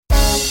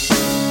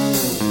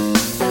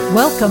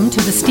Welcome to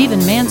the Stephen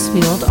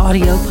Mansfield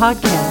audio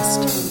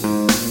podcast.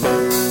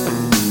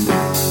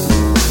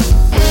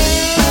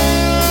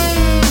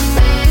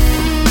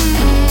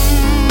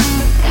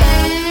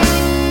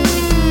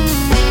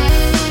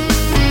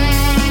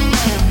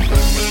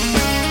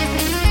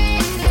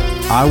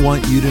 I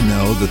want you to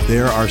know that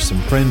there are some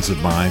friends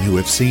of mine who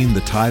have seen the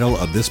title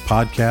of this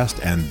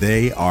podcast and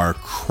they are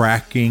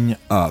cracking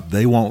up.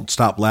 They won't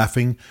stop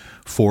laughing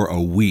for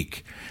a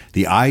week.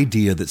 The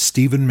idea that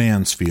Stephen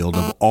Mansfield,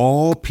 of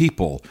all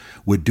people,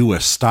 would do a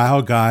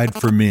style guide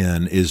for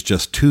men is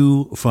just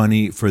too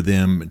funny for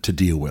them to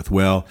deal with.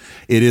 Well,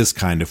 it is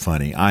kind of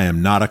funny. I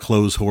am not a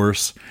clothes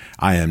horse.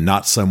 I am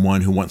not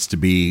someone who wants to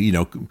be,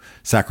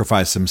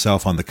 sacrifice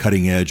himself on the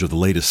cutting edge of the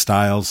latest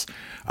styles.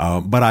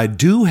 But I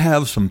do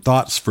have some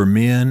thoughts for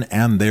men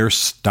and their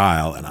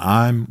style, and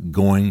I'm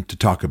going to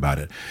talk about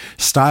it.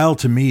 Style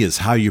to me is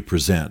how you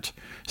present.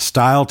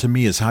 Style to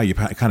me is how you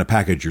kind of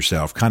package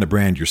yourself, kind of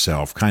brand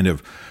yourself, kind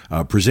of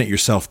present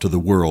yourself to the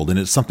world. And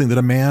it's something that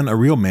a man, a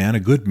real man, a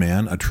good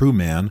man, a true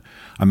man,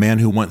 a man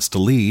who wants to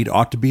lead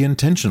ought to be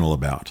intentional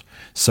about.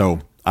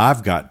 So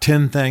I've got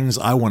 10 things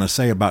I want to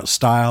say about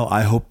style.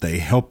 I hope they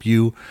help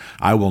you.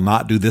 I will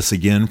not do this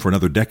again for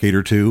another decade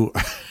or two.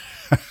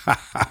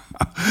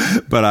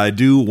 But I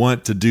do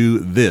want to do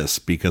this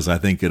because I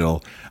think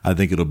it'll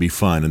be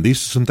fun. And these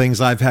are some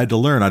things I've had to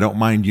learn. I don't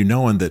mind you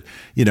knowing that,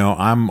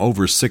 I'm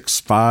over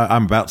 6'5".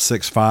 I'm about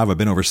 6'5". I've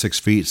been over 6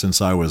 feet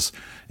since I was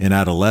in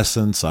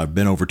adolescence. I've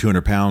been over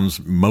 200 pounds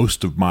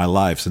most of my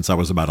life since I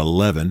was about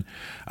 11.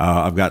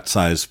 I've got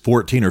size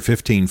 14 or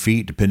 15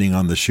 feet, depending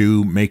on the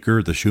shoe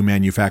maker, the shoe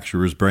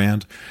manufacturer's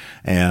brand.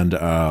 And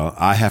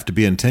I have to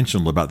be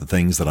intentional about the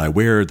things that I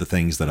wear, the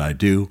things that I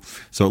do.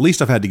 So at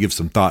least I've had to give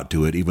some thought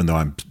to it, even though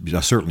I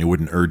certainly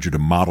wouldn't urge you to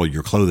model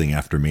your clothing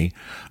after me.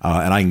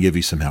 And I can give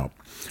you some help.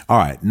 All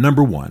right.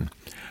 Number one.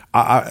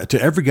 To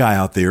every guy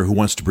out there who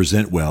wants to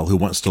present well, who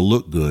wants to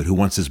look good, who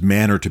wants his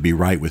manner to be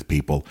right with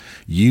people,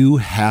 you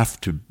have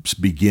to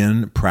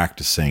begin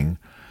practicing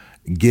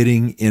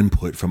getting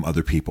input from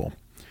other people.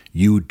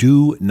 You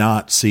do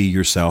not see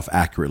yourself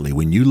accurately.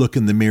 When you look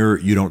in the mirror,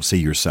 you don't see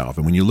yourself.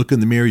 And when you look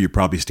in the mirror, you're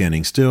probably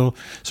standing still,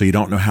 so you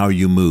don't know how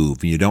you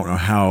move. You don't know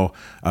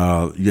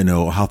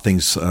how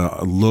things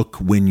look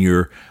when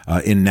you're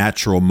in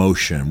natural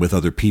motion with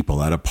other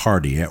people at a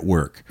party, at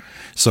work.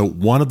 So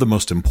one of the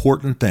most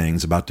important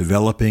things about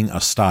developing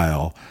a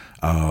style,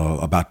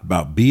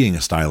 about being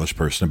a stylish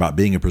person, about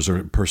being a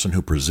person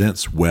who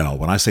presents well.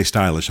 When I say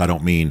stylish, I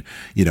don't mean,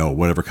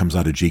 whatever comes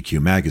out of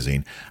GQ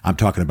magazine. I'm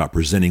talking about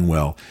presenting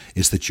well,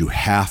 is that you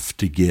have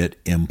to get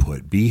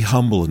input. Be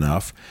humble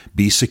enough,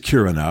 be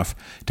secure enough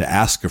to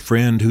ask a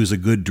friend who's a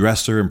good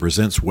dresser and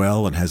presents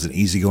well and has an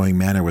easygoing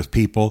manner with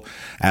people.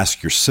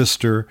 Ask your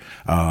sister,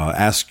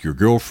 ask your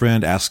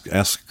girlfriend, ask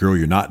a girl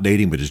you're not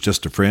dating but is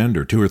just a friend,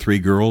 or 2 or 3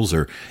 girls,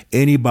 or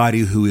anybody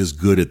who is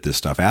good at this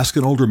stuff. Ask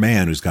an older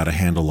man who's got a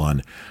handle on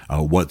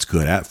what's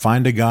good.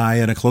 Find a guy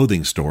in a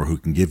clothing store who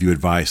can give you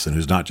advice and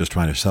who's not just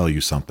trying to sell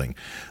you something,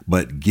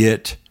 but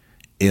get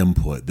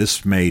input.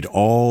 This made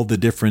all the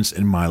difference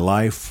in my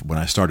life when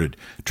I started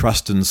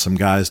trusting some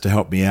guys to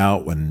help me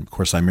out. When, of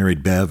course, I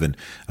married Bev, and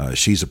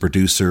she's a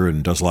producer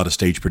and does a lot of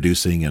stage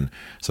producing, and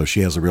so she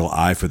has a real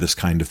eye for this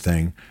kind of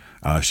thing.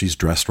 She's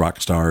dressed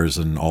rock stars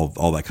and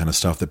all that kind of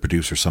stuff that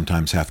producers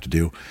sometimes have to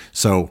do.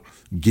 So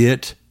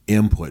get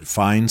input.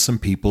 Find some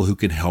people who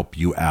can help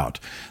you out.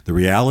 The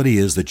reality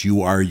is that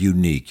you are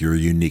unique. You're a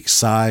unique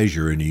size.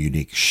 You're in a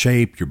unique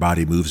shape. Your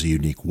body moves a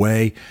unique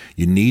way.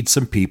 You need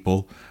some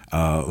people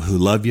who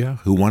love you,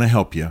 who want to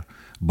help you,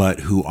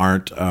 but who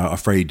aren't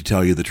afraid to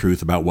tell you the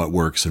truth about what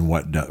works and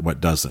what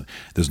doesn't.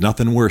 There's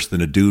nothing worse than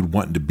a dude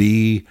wanting to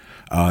be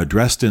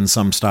dressed in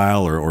some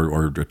style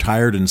or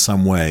attired in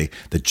some way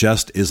that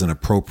just isn't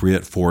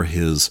appropriate for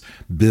his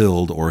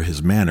build or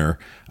his manner,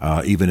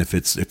 even if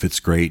it's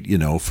great,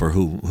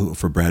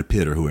 for Brad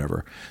Pitt or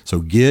whoever. So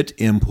get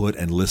input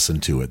and listen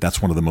to it.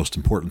 That's one of the most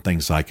important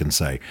things I can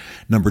say.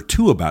 Number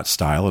 2 about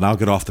style, and I'll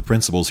get off the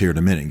principles here in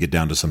a minute and get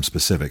down to some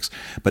specifics,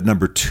 but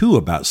number 2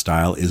 about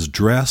style is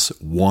dress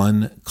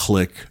one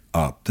click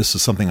up. This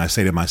is something I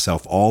say to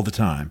myself all the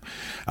time.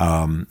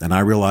 And I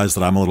realize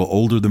that I'm a little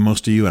older than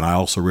most of you, and I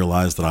also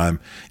realize that I'm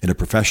in a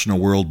professional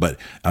world, but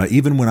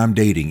even when I'm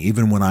dating,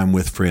 even when I'm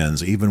with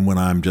friends, even when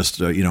I'm just,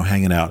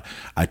 hanging out,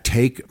 I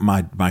take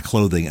my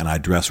clothing and I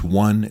dress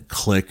one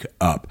click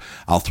up.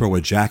 I'll throw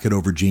a jacket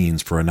over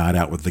jeans for a night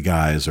out with the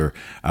guys, or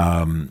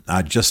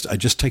I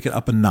just take it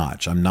up a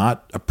notch. I'm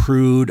not a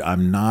prude.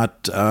 I'm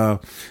not, a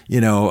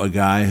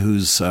guy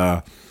who's,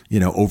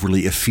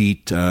 overly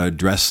effete,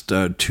 dressed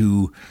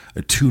too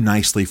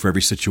nicely for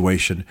every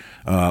situation.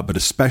 But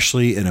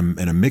especially in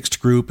a mixed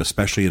group,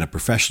 especially in a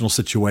professional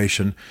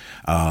situation,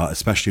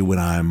 especially when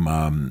I'm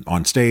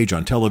on stage,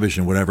 on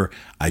television, whatever,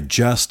 I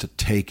just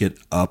take it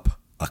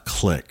up a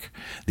click.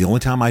 The only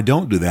time I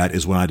don't do that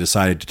is when I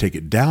decided to take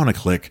it down a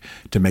click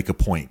to make a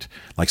point.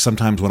 Like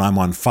sometimes when I'm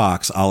on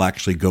Fox, I'll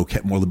actually go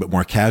a little bit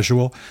more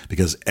casual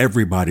because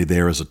everybody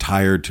there is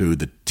attired to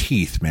the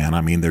teeth, man.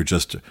 I mean, they're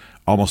just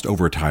almost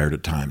overtired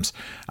at times.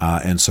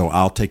 And so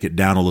I'll take it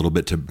down a little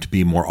bit to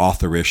be more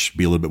authorish,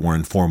 be a little bit more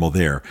informal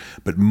there.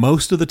 But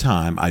most of the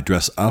time I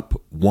dress up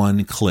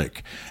one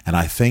click, and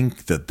I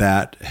think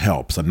that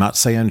helps. I'm not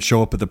saying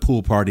show up at the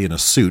pool party in a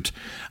suit.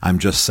 I'm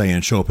just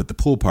saying show up at the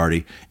pool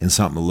party in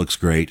something that looks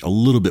great, a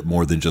little bit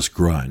more than just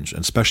grunge.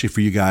 And especially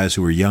for you guys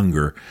who are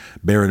younger,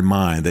 bear in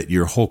mind that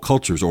your whole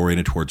culture is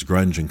oriented towards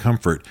grunge and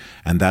comfort,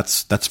 and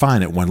that's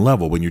fine at one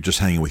level when you're just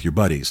hanging with your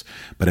buddies.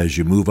 But as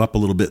you move up a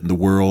little bit in the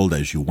world,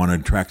 as you want to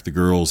attract the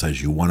girls,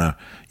 as you want to,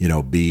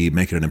 be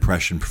making an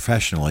impression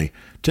professionally,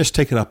 just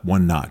take it up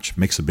one notch.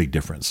 Makes a big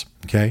difference.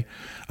 Okay.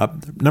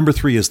 Number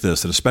 3 is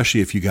this, and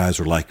especially if you guys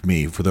are like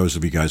me, for those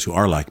of you guys who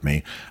are like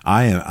me,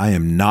 I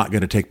am not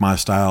going to take my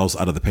styles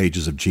out of the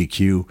pages of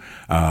GQ.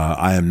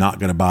 I am not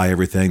going to buy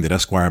everything that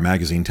Esquire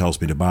magazine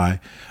tells me to buy,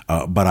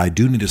 but I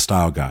do need a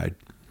style guide.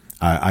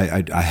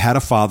 I had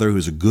a father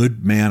who's a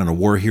good man and a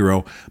war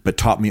hero, but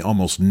taught me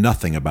almost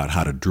nothing about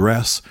how to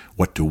dress,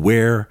 what to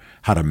wear,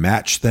 how to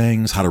match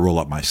things, how to roll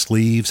up my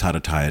sleeves, how to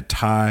tie a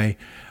tie,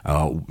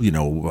 how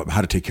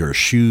to take care of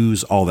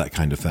shoes, all that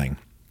kind of thing.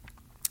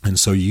 And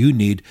so you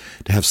need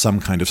to have some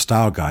kind of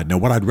style guide. Now,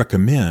 what I'd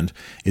recommend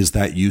is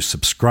that you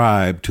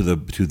subscribe to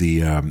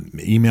the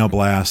email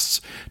blasts,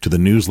 to the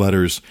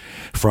newsletters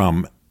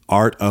from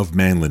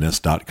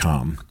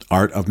artofmanliness.com.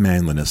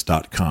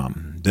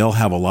 artofmanliness.com. They'll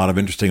have a lot of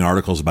interesting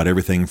articles about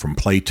everything from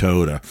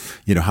Plato to,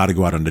 how to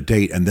go out on a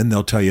date. And then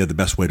they'll tell you the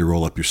best way to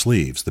roll up your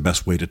sleeves, the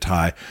best way to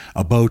tie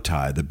a bow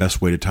tie, the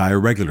best way to tie a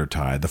regular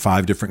tie, the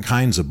 5 different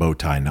kinds of bow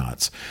tie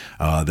knots.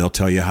 They'll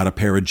tell you how to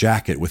pair a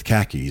jacket with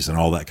khakis and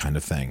all that kind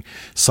of thing.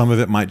 Some of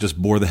it might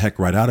just bore the heck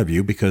right out of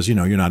you because, you're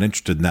not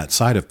interested in that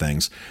side of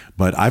things.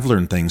 But I've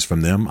learned things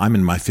from them. I'm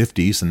in my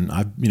 50s and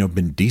I've,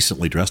 been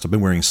decently dressed. I've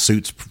been wearing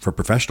suits for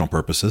professional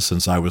purposes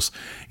since I was,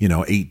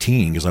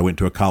 18, because I went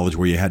to a college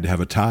where you had to have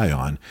a tie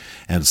on.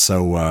 And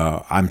so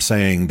I'm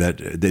saying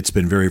that it's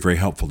been very, very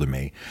helpful to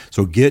me.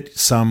 So get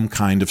some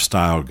kind of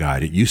style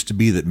guide. It used to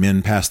be that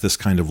men passed this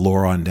kind of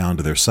lore on down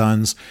to their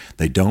sons.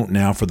 They don't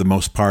now, for the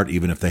most part,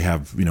 even if they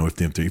have, even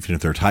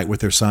if they're tight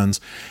with their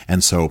sons.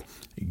 And so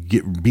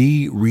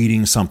be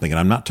reading something. And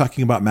I'm not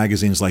talking about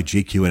magazines like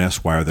GQ and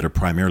Esquire that are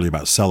primarily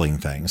about selling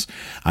things.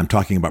 I'm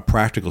talking about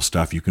practical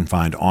stuff you can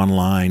find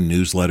online,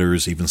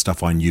 newsletters, even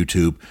stuff on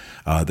YouTube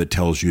that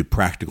tells you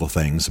practical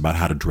things about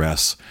how to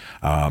dress,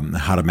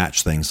 how to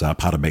match things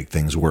up, how to make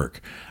things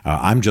work.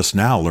 I'm just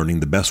now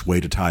learning the best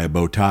way to tie a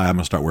bow tie. I'm going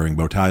to start wearing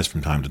bow ties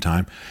from time to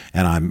time,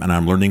 and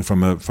I'm learning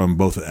from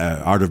both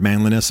Art of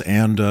Manliness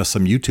and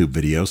some YouTube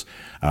videos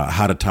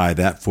how to tie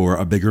that for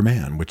a bigger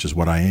man, which is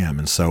what I am.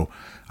 And so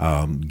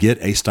get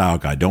a style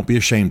guide. Don't be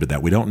ashamed of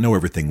that. We don't know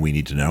everything we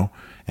need to know,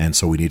 and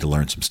so we need to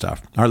learn some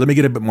stuff. All right, let me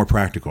get a bit more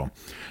practical.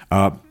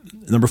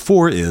 Number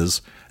 4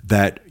 is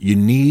that you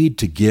need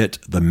to get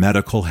the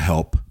medical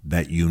help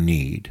that you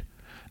need.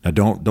 Now,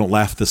 don't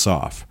laugh this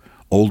off.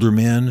 Older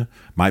men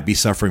might be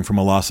suffering from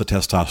a loss of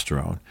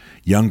testosterone.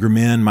 Younger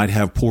men might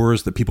have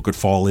pores that people could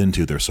fall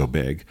into. They're so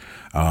big.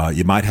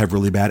 You might have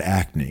really bad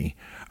acne.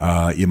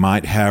 You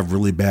might have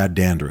really bad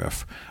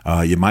dandruff.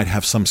 You might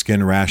have some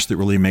skin rash that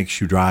really makes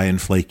you dry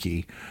and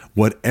flaky.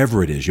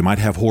 Whatever it is, you might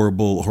have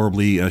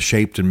horribly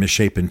shaped and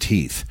misshapen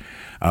teeth.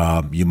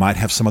 You might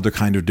have some other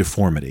kind of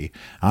deformity.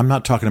 I'm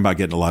not talking about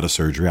getting a lot of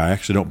surgery. I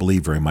actually don't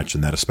believe very much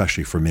in that,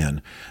 especially for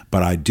men.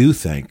 But I do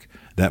think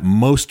that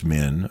most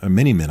men,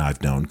 many men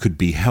I've known, could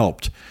be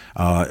helped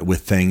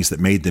with things that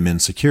made them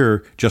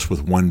insecure just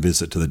with one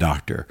visit to the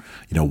doctor.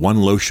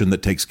 One lotion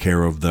that takes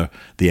care of the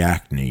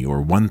acne,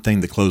 or one thing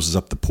that closes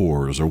up the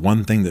pores, or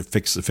one thing that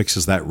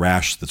fixes that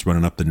rash that's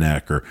running up the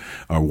neck, or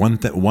one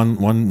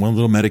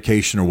little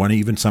medication, or one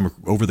even some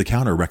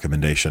over-the-counter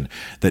recommendation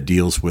that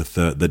deals with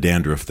the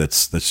dandruff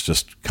that's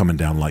just coming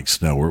down like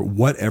snow, or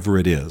whatever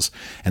it is.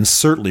 And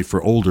certainly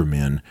for older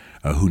men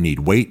who need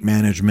weight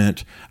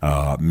management,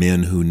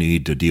 men who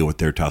need to deal with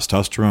their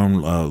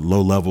testosterone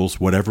low levels,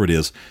 whatever it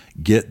is,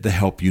 get the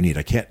help you need.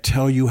 I can't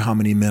tell you how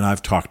many men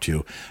I've talked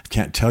to. I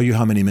can't tell you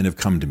how many men have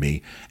come to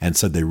me and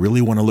said they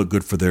really want to look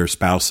good for their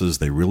spouses.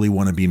 They really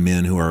want to be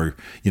men who are,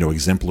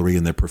 exemplary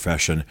in their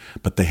profession,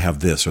 but they have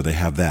this or they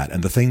have that.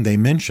 And the thing they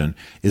mention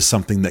is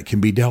something that can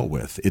be dealt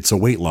with. It's a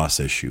weight loss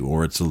issue,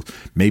 or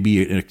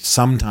maybe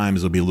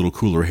sometimes it'll be a little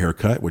cooler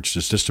haircut, which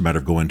is just a matter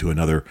of going to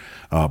another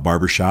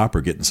barbershop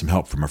or getting some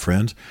help from a friend.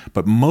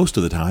 But most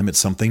of the time it's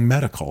something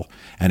medical,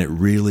 and it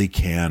really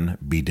can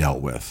be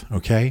dealt with.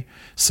 Okay.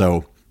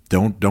 So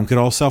don't get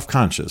all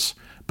self-conscious,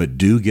 but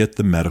do get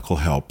the medical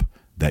help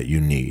that you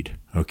need.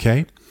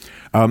 Okay.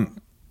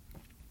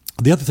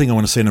 The other thing I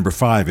want to say, number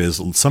 5,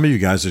 is some of you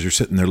guys, as you're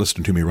sitting there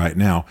listening to me right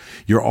now,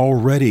 you're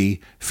already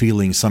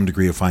feeling some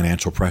degree of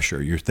financial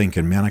pressure. You're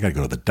thinking, man, I got to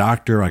go to the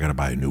doctor. I got to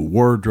buy a new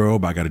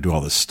wardrobe. I got to do all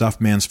this stuff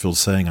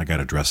Mansfield's saying. I got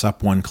to dress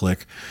up one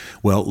click.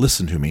 Well,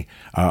 listen to me.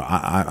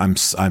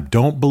 I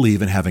don't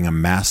believe in having a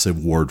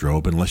massive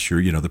wardrobe unless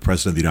you're, the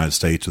president of the United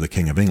States or the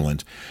king of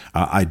England.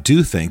 I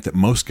do think that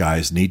most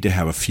guys need to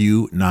have a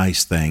few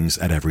nice things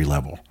at every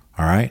level.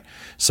 All right.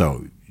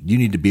 So you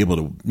need to be able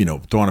to,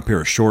 throw on a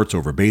pair of shorts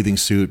over a bathing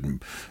suit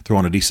and throw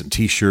on a decent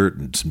t-shirt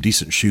and some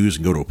decent shoes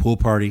and go to a pool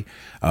party.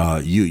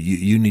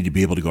 You need to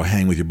be able to go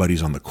hang with your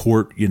buddies on the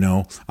court,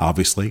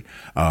 obviously.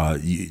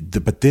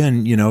 But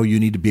then, you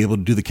need to be able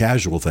to do the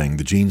casual thing,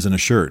 the jeans and a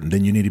shirt. And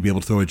then you need to be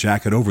able to throw a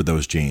jacket over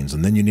those jeans.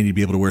 And then you need to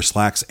be able to wear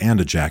slacks and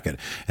a jacket.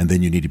 And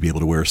then you need to be able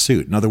to wear a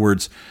suit. In other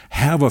words,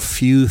 have a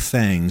few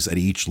things at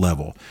each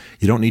level.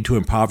 You don't need to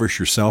impoverish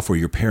yourself or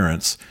your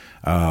parents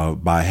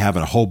by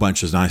having a whole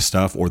bunch of nice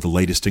stuff or the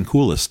latest and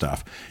coolest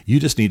stuff. You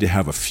just need to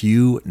have a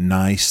few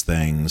nice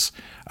things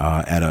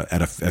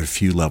at a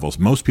few levels.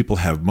 Most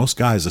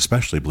guys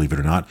especially, believe it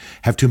or not,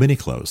 have too many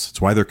clothes.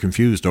 That's why they're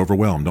confused,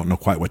 overwhelmed, don't know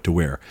quite what to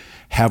wear.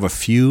 Have a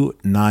few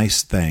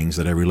nice things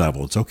at every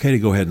level. It's okay to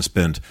go ahead and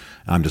spend,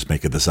 I'm just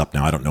making this up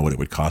now, I don't know what it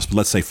would cost, but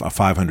let's say a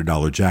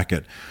 $500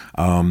 jacket,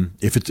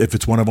 if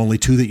it's one of only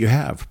two that you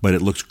have, but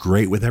it looks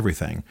great with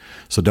everything.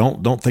 So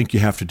don't think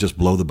you have to just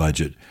blow the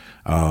budget.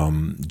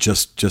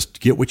 Just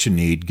get what you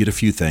need, get a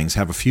few things,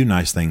 have a few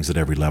nice things at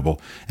every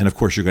level. And of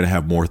course, you're going to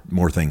have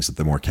more things at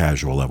the more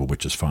casual level,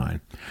 which is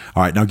fine.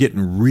 All right. Now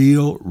getting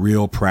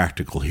real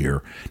practical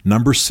here.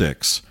 Number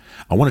 6,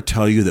 I want to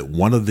tell you that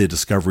one of the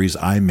discoveries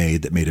I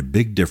made that made a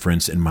big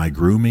difference in my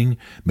grooming,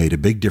 made a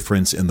big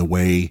difference in the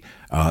way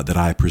that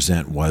I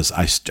present was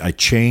I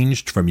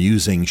changed from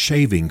using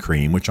shaving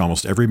cream, which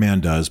almost every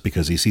man does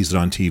because he sees it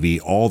on TV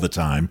all the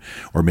time,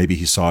 or maybe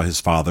he saw his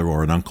father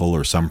or an uncle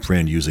or some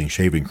friend using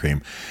shaving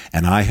cream,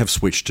 and I have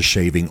switched to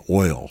shaving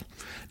oil.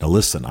 Now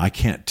listen, I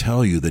can't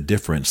tell you the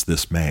difference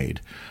this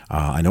made.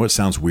 I know it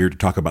sounds weird to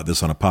talk about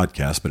this on a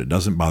podcast, but it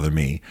doesn't bother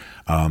me.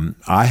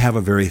 I have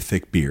a very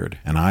thick beard,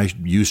 and I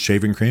use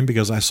shaving cream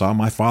because I saw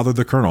my father,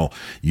 the Colonel,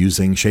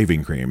 using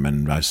shaving cream,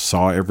 and I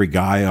saw every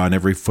guy on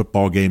every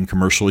football game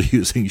commercial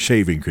using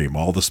shaving cream,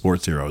 all the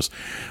sports heroes.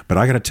 But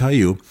I got to tell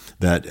you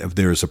that if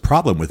there's a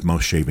problem with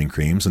most shaving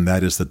creams, and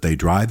that is that they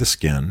dry the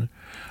skin.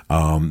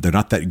 They're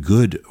not that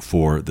good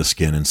for the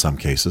skin in some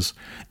cases.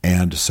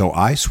 And so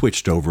I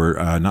switched over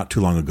not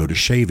too long ago to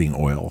shaving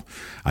oil.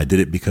 I did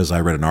it because I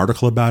read an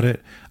article about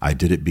it. I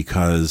did it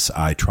because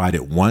I tried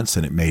it once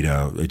and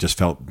it just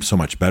felt so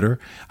much better.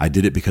 I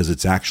did it because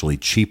it's actually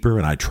cheaper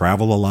and I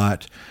travel a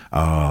lot.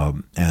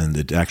 And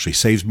it actually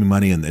saves me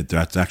money, and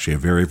that's actually a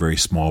very, very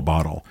small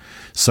bottle.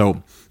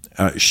 So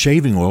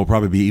shaving oil will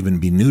probably even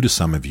be new to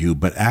some of you,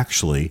 but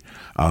actually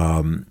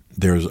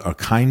there's a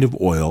kind of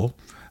oil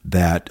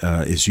that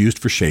is used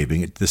for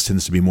shaving. This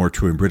tends to be more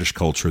true in British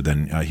culture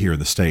than here in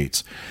the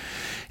States.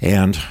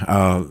 And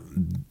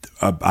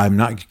I'm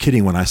not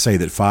kidding when I say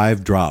that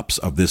 5 drops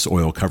of this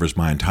oil covers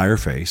my entire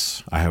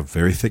face. I have a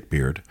very thick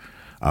beard.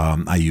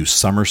 I use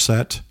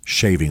Somerset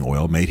shaving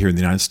oil made here in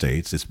the United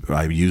States.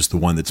 I use the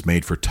one that's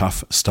made for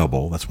tough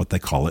stubble. That's what they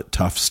call it,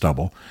 tough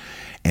stubble.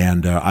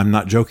 And I'm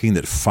not joking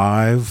that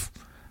 5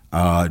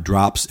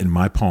 drops in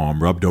my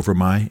palm rubbed over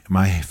my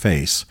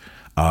face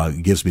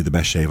gives me the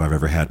best shave I've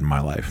ever had in my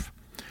life.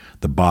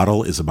 The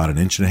bottle is about 1.5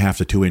 inches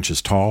to 2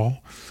 inches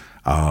tall.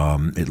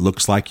 It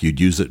looks like you'd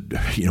use it,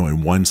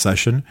 in one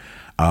session,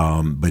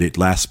 but it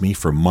lasts me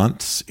for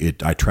months.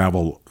 I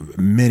travel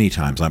many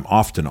times. I'm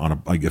often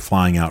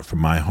flying out from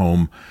my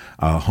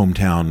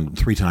hometown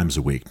 3 times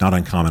a week. Not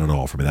uncommon at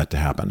all for me that to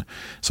happen.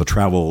 So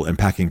travel and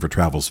packing for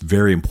travel is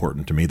very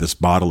important to me. This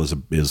bottle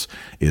is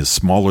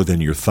smaller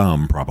than your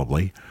thumb,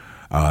 probably,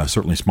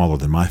 certainly smaller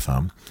than my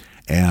thumb.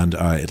 And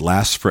it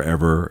lasts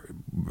forever,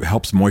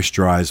 helps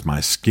moisturize my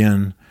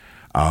skin.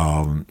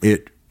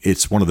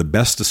 It's one of the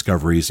best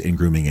discoveries in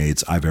grooming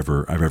aids I've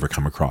ever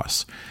come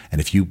across.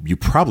 And if you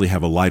probably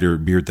have a lighter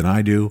beard than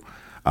I do,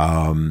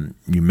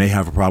 you may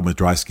have a problem with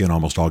dry skin.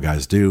 Almost all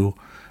guys do.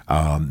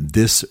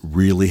 This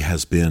really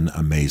has been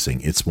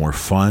amazing. It's more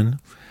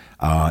fun.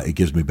 It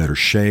gives me a better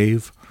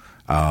shave.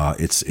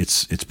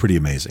 It's pretty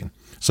amazing.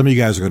 Some of you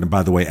guys are going to,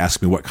 by the way,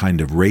 ask me what kind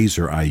of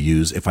razor I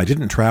use. If I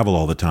didn't travel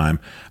all the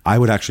time, I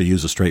would actually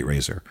use a straight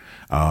razor.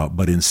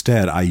 But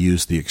instead, I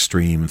use the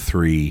Extreme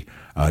 3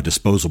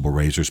 disposable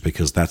razors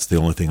because that's the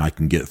only thing I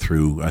can get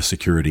through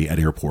security at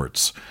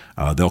airports.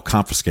 They'll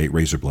confiscate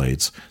razor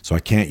blades, so I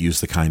can't use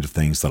the kind of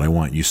things that I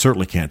want. You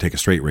certainly can't take a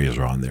straight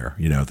razor on there,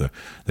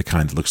 the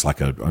kind that looks like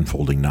an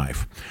unfolding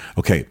knife.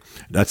 Okay,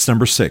 that's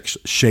number 6,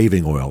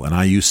 shaving oil. And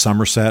I use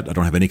Somerset. I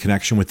don't have any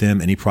connection with them.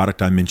 Any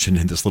product I mentioned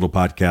in this little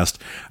podcast,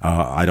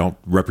 I don't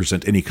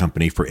represent any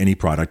company for any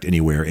product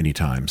anywhere,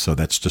 anytime. So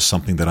that's just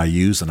something that I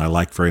use and I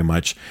like very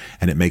much,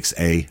 and it makes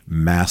a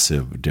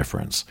massive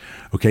difference.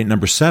 Okay,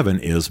 number 7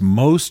 is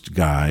most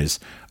guys,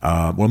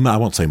 I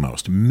won't say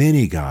most,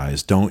 many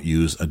guys don't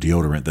use a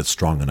deodorant that's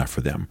strong enough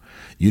for them.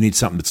 You need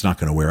something that's not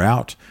going to wear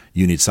out.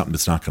 You need something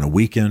that's not going to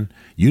weaken.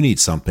 You need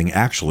something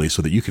actually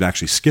so that you could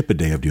actually skip a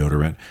day of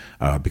deodorant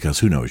because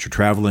who knows, you're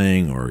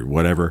traveling or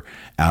whatever,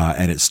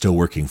 and it's still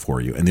working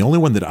for you. And the only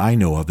one that I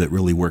know of that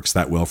really works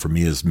that well for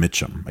me is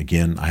Mitchum.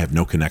 Again, I have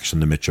no connection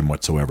to Mitchum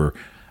whatsoever.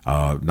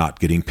 Not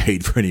getting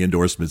paid for any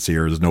endorsements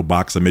here. There's no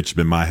box of Mitchum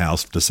in my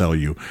house to sell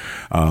you.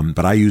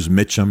 But I use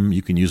Mitchum.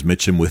 You can use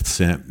Mitchum with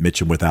scent,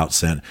 Mitchum without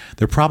scent.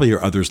 There probably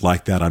are others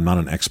like that. I'm not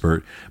an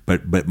expert,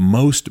 but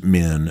most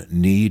men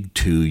need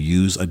to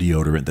use a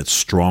deodorant that's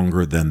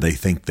stronger than they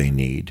think they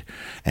need.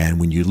 And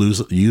when you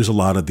use a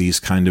lot of these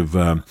kind of,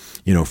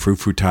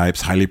 frou-frou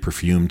types, highly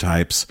perfumed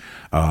types,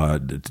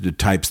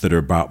 types that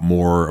are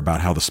more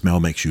about how the smell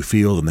makes you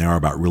feel than they are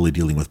about really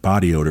dealing with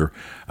body odor,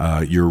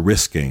 you're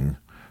risking.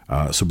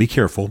 So be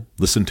careful,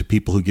 listen to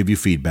people who give you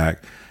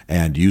feedback,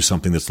 and use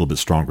something that's a little bit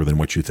stronger than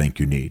what you think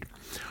you need.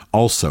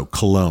 Also,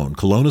 cologne.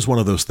 Cologne is one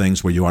of those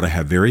things where you ought to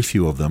have very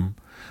few of them.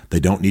 They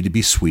don't need to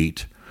be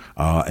sweet,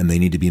 and they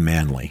need to be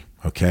manly.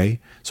 Okay?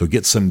 So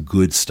get some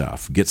good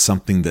stuff. Get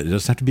something that it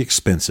doesn't have to be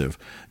expensive.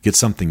 Get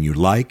something you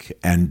like,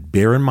 and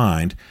bear in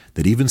mind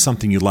that even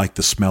something you like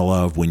the smell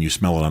of when you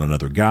smell it on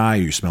another guy,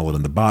 you smell it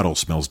in the bottle,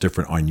 smells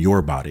different on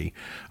your body.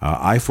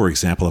 I, for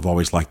example, have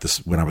always liked this,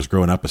 when I was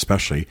growing up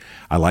especially,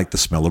 I liked the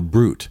smell of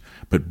Brute.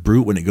 But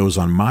Brute, when it goes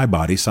on my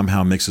body,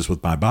 somehow mixes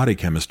with my body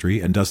chemistry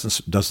and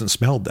doesn't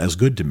smell as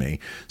good to me.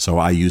 So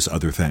I use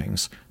other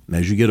things.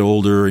 As you get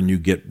older and you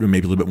get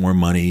maybe a little bit more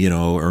money,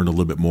 earn a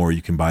little bit more,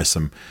 you can buy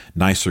some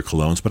nicer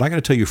colognes. But I got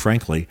to tell you,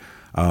 frankly,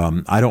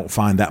 I don't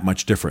find that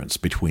much difference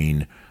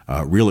between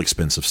real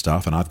expensive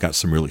stuff, and I've got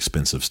some real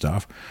expensive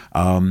stuff,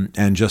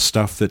 and just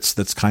stuff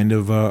that's kind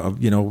of,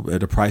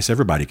 at a price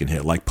everybody can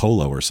hit, like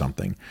Polo or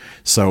something.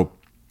 So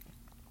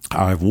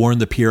I've worn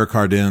the Pierre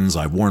Cardins,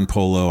 I've worn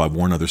Polo, I've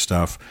worn other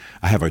stuff.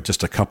 I have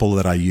just a couple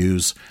that I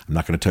use. I'm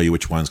not going to tell you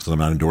which ones because I'm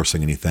not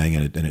endorsing anything,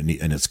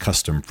 and it's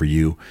custom for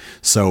you.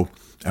 So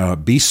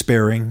be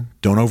sparing,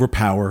 don't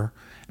overpower,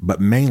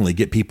 but mainly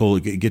get people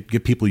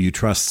you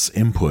trust's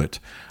input,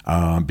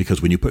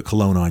 because when you put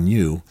cologne on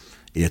you,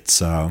 it's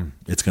going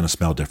to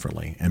smell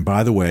differently. And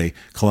by the way,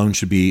 cologne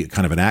should be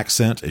kind of an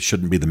accent. It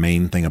shouldn't be the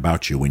main thing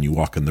about you when you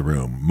walk in the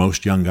room.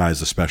 Most young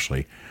guys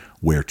especially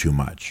wear too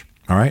much.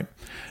 All right?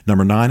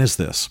 Number 9 is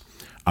this.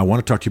 I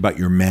want to talk to you about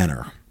your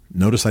manner.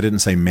 Notice I didn't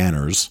say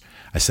manners.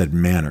 I said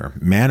manner.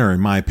 Manner, in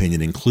my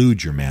opinion,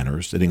 includes your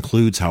manners. It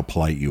includes how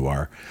polite you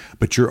are.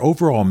 But your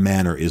overall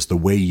manner is the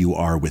way you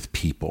are with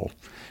people.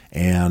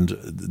 And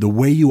the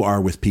way you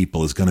are with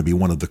people is going to be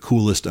one of the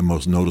coolest and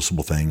most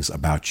noticeable things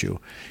about you.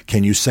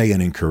 Can you say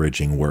an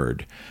encouraging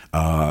word?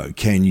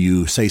 Can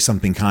you say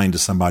something kind to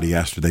somebody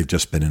after they've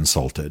just been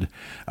insulted?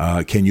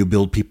 Can you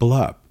build people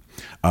up?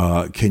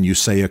 Can you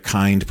say a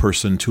kind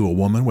person to a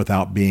woman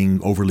without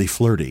being overly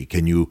flirty?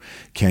 Can you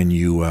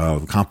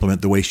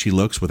compliment the way she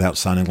looks without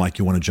sounding like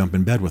you want to jump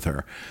in bed with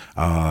her?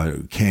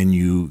 Can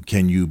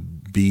you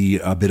be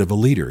a bit of a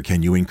leader?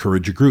 Can you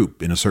encourage a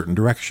group in a certain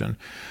direction?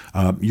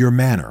 Your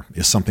manner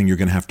is something you're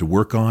going to have to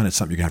work on. It's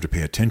something you're going to have to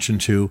pay attention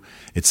to.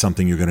 It's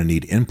something you're going to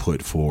need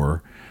input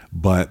for.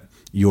 But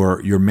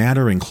your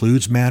manner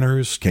includes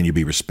manners. Can you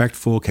be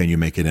respectful? Can you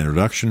make an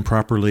introduction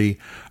properly?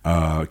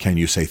 Can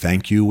you say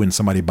thank you when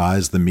somebody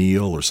buys the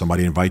meal or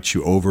somebody invites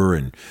you over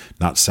and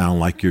not sound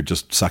like you're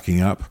just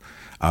sucking up?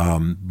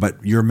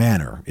 But your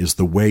manner is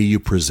the way you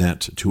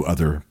present to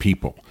other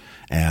people.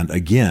 And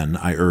again,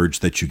 I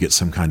urge that you get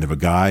some kind of a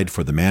guide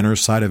for the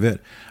manners side of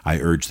it. I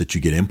urge that you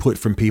get input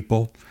from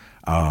people.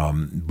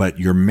 But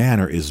your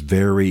manner is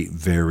very,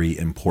 very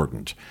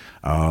important.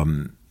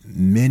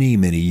 Many,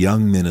 many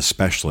young men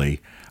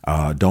especially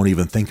don't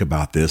even think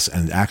about this,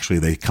 and actually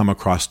they come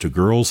across to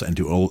girls and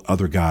to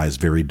other guys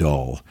very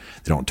dull.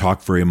 They don't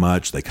talk very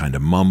much. They kind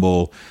of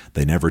mumble.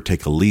 They never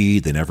take a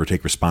lead. They never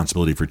take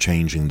responsibility for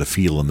changing the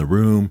feel in the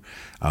room.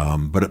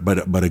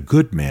 But a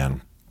good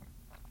man,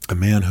 a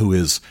man who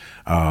is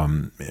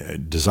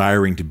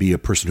desiring to be a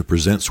person who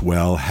presents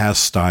well, has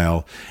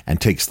style,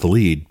 and takes the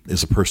lead,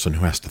 is a person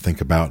who has to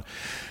think about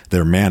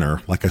their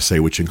manner, like I say,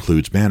 which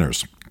includes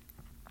manners.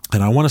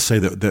 And I want to say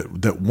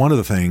that one of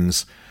the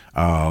things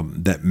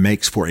that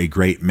makes for a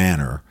great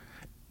manner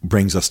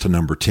brings us to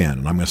number 10.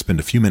 And I'm going to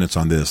spend a few minutes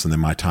on this, and then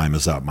my time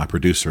is up. My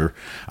producer,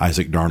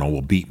 Isaac Darnell,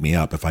 will beat me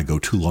up if I go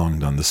too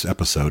long on this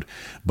episode.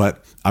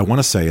 But I want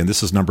to say, and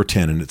this is number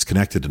 10, and it's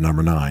connected to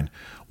number 9,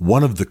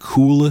 one of the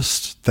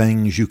coolest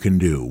things you can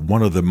do,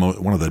 one of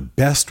the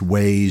best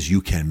ways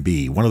you can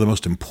be, one of the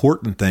most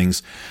important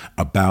things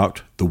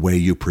about the way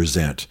you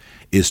present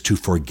is to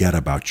forget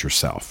about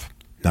yourself.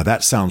 Now,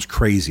 that sounds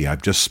crazy.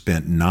 I've just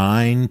spent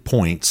 9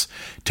 points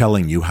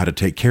telling you how to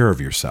take care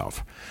of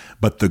yourself.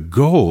 But the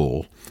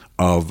goal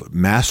of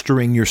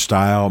mastering your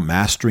style,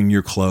 mastering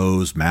your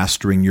clothes,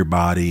 mastering your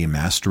body,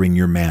 mastering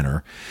your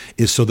manner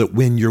is so that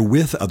when you're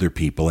with other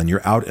people and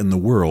you're out in the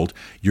world,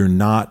 you're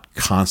not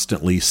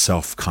constantly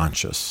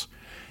self-conscious.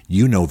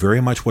 You know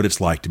very much what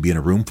it's like to be in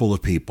a room full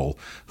of people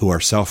who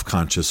are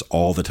self-conscious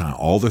all the time.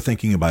 All they're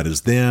thinking about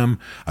is them.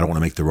 I don't want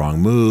to make the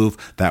wrong move.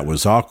 That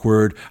was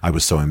awkward. I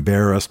was so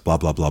embarrassed, blah,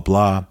 blah, blah,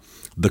 blah.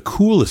 The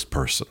coolest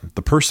person,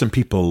 the person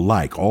people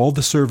like, all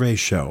the surveys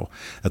show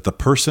that the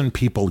person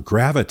people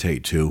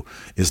gravitate to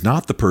is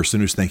not the person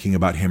who's thinking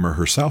about him or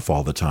herself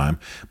all the time,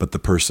 but the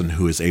person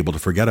who is able to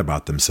forget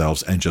about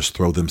themselves and just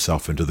throw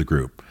themselves into the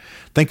group.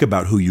 Think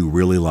about who you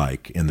really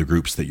like in the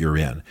groups that you're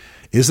in.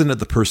 Isn't it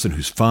the person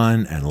who's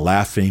fun and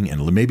laughing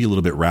and maybe a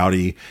little bit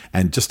rowdy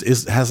and just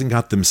hasn't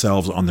got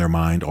themselves on their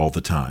mind all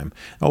the time?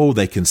 Oh,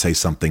 they can say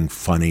something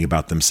funny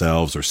about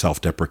themselves or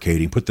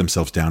self-deprecating, put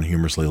themselves down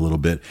humorously a little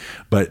bit,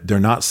 but they're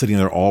not sitting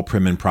there all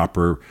prim and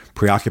proper,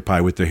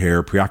 preoccupied with their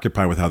hair,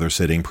 preoccupied with how they're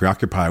sitting,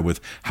 preoccupied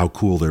with how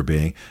cool they're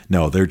being.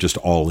 No, they're just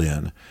all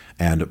in.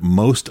 And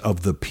most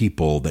of the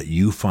people that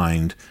you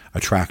find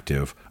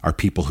attractive are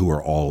people who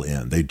are all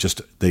in. They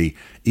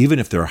even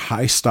if they're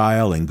high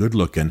style and good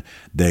looking,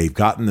 they've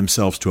gotten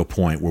themselves to a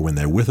point where when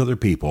they're with other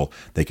people,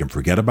 they can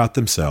forget about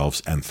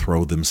themselves and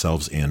throw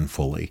themselves in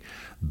fully.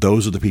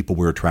 Those are the people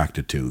we're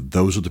attracted to.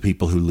 Those are the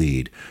people who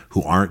lead,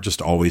 who aren't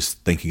just always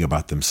thinking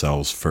about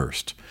themselves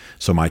first.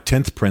 So my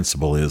 10th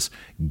principle is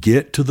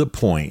get to the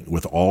point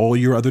with all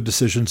your other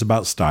decisions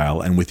about style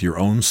and with your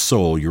own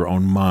soul, your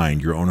own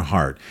mind, your own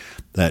heart,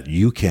 that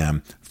you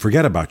can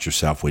forget about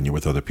yourself when you're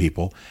with other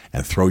people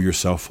and throw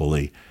yourself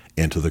fully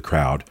into the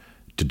crowd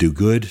to do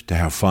good, to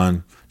have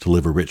fun, to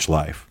live a rich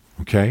life.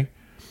 Okay?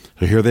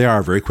 So here they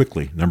are very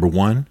quickly. Number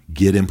 1,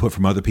 get input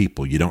from other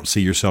people. You don't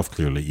see yourself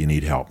clearly. You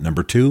need help.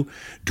 Number 2,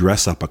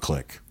 dress up a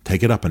click.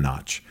 Take it up a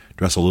notch.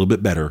 Dress a little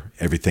bit better,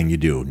 everything you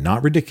do.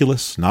 Not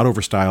ridiculous, not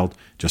overstyled,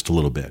 just a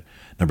little bit.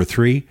 Number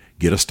 3,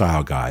 get a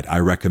style guide. I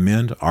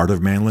recommend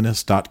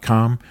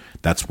artofmanliness.com.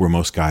 That's where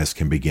most guys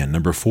can begin.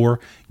 Number 4,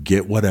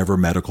 get whatever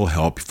medical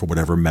help for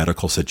whatever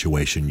medical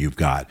situation you've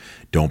got.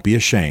 Don't be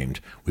ashamed.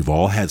 We've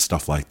all had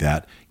stuff like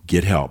that.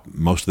 Get help.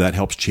 Most of that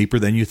help's cheaper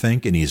than you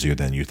think and easier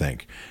than you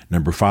think.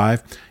 Number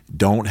 5,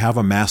 don't have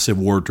a massive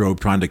wardrobe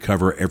trying to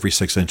cover every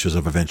 6 inches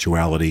of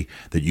eventuality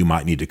that you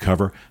might need to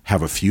cover.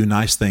 Have a few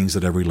nice things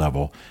at every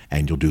level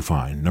and you'll do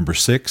fine. Number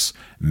 6,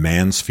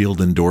 Mansfield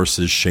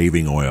endorses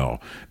shaving oil.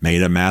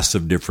 Made a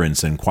massive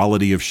difference in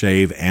quality of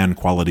shave and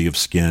quality of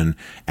skin,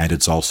 and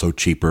it's also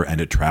cheaper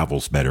and it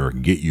travels better.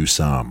 Get you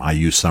some. I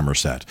use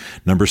Somerset.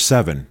 Number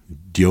 7,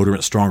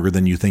 deodorant stronger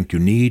than you think you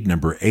need.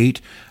 Number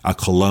 8, a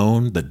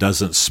cologne that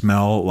doesn't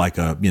smell like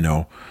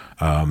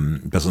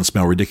doesn't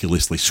smell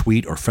ridiculously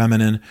sweet or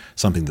feminine,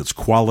 something that's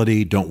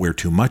quality. Don't wear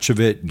too much of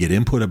it. Get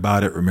input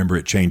about it. Remember,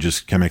 it changes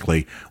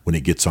chemically when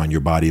it gets on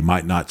your body. It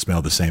might not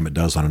smell the same it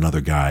does on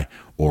another guy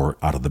or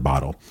out of the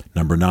bottle.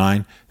 Number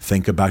 9,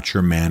 think about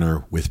your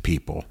manner with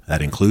people.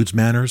 That includes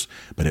manners,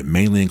 but it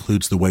mainly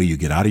includes the way you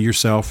get out of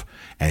yourself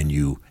and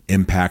you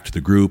impact the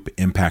group,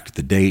 impact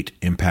the date,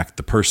 impact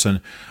the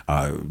person,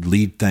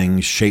 lead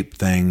things, shape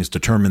things,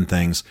 determine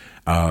things,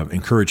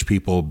 encourage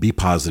people, be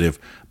positive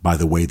by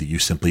the way that you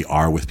simply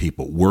are with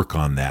people. Work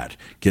on that.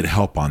 Get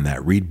help on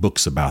that. Read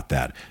books about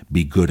that.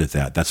 Be good at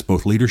that. That's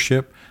both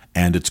leadership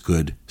and it's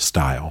good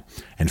style.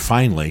 And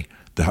finally,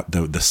 the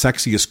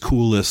sexiest,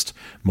 coolest,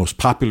 most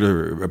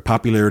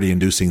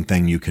popularity-inducing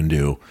thing you can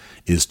do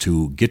is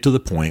to get to the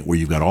point where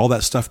you've got all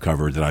that stuff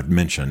covered that I've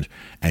mentioned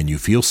and you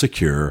feel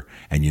secure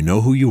and you know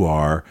who you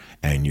are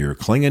and you're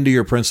clinging to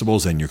your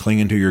principles and you're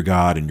clinging to your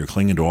God and you're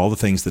clinging to all the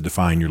things that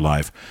define your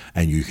life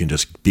and you can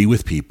just be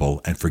with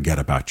people and forget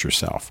about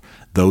yourself.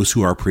 Those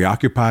who are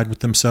preoccupied with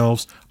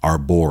themselves are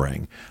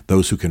boring.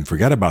 Those who can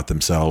forget about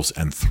themselves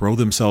and throw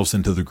themselves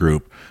into the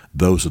group,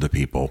 those are the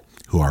people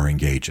who are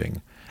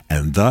engaging.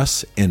 And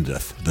thus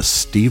endeth the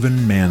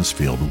Stephen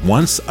Mansfield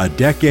Once a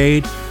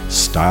Decade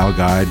Style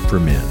Guide for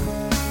Men.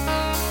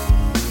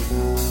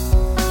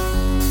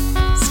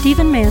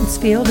 Stephen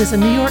Mansfield is a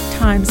New York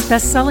Times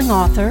best-selling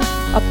author,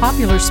 a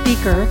popular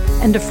speaker,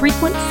 and a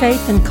frequent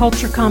faith and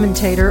culture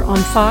commentator on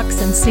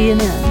Fox and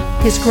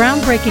CNN. His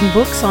groundbreaking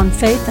books on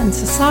faith and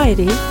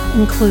society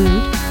include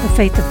The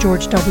Faith of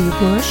George W.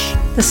 Bush,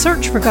 The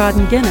Search for God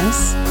in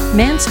Guinness,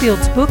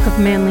 Mansfield's Book of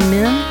Manly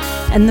Men,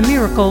 and The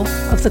Miracle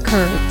of the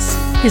Kurds.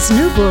 His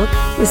new book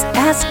is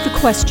Ask the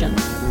Question,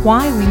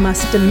 Why We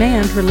Must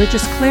Demand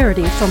Religious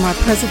Clarity from Our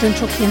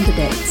Presidential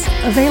Candidates,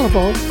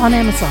 available on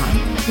Amazon.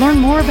 Learn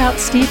more about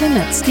Stephen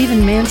at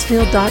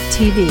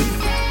stephenmansfield.tv.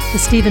 The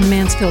Stephen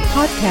Mansfield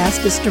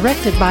podcast is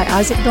directed by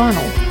Isaac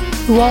Darnold,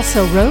 who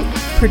also wrote,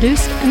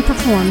 produced, and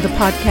performed the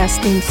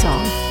podcast theme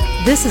song.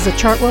 This is a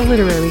Chartwell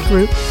Literary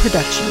Group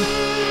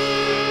production.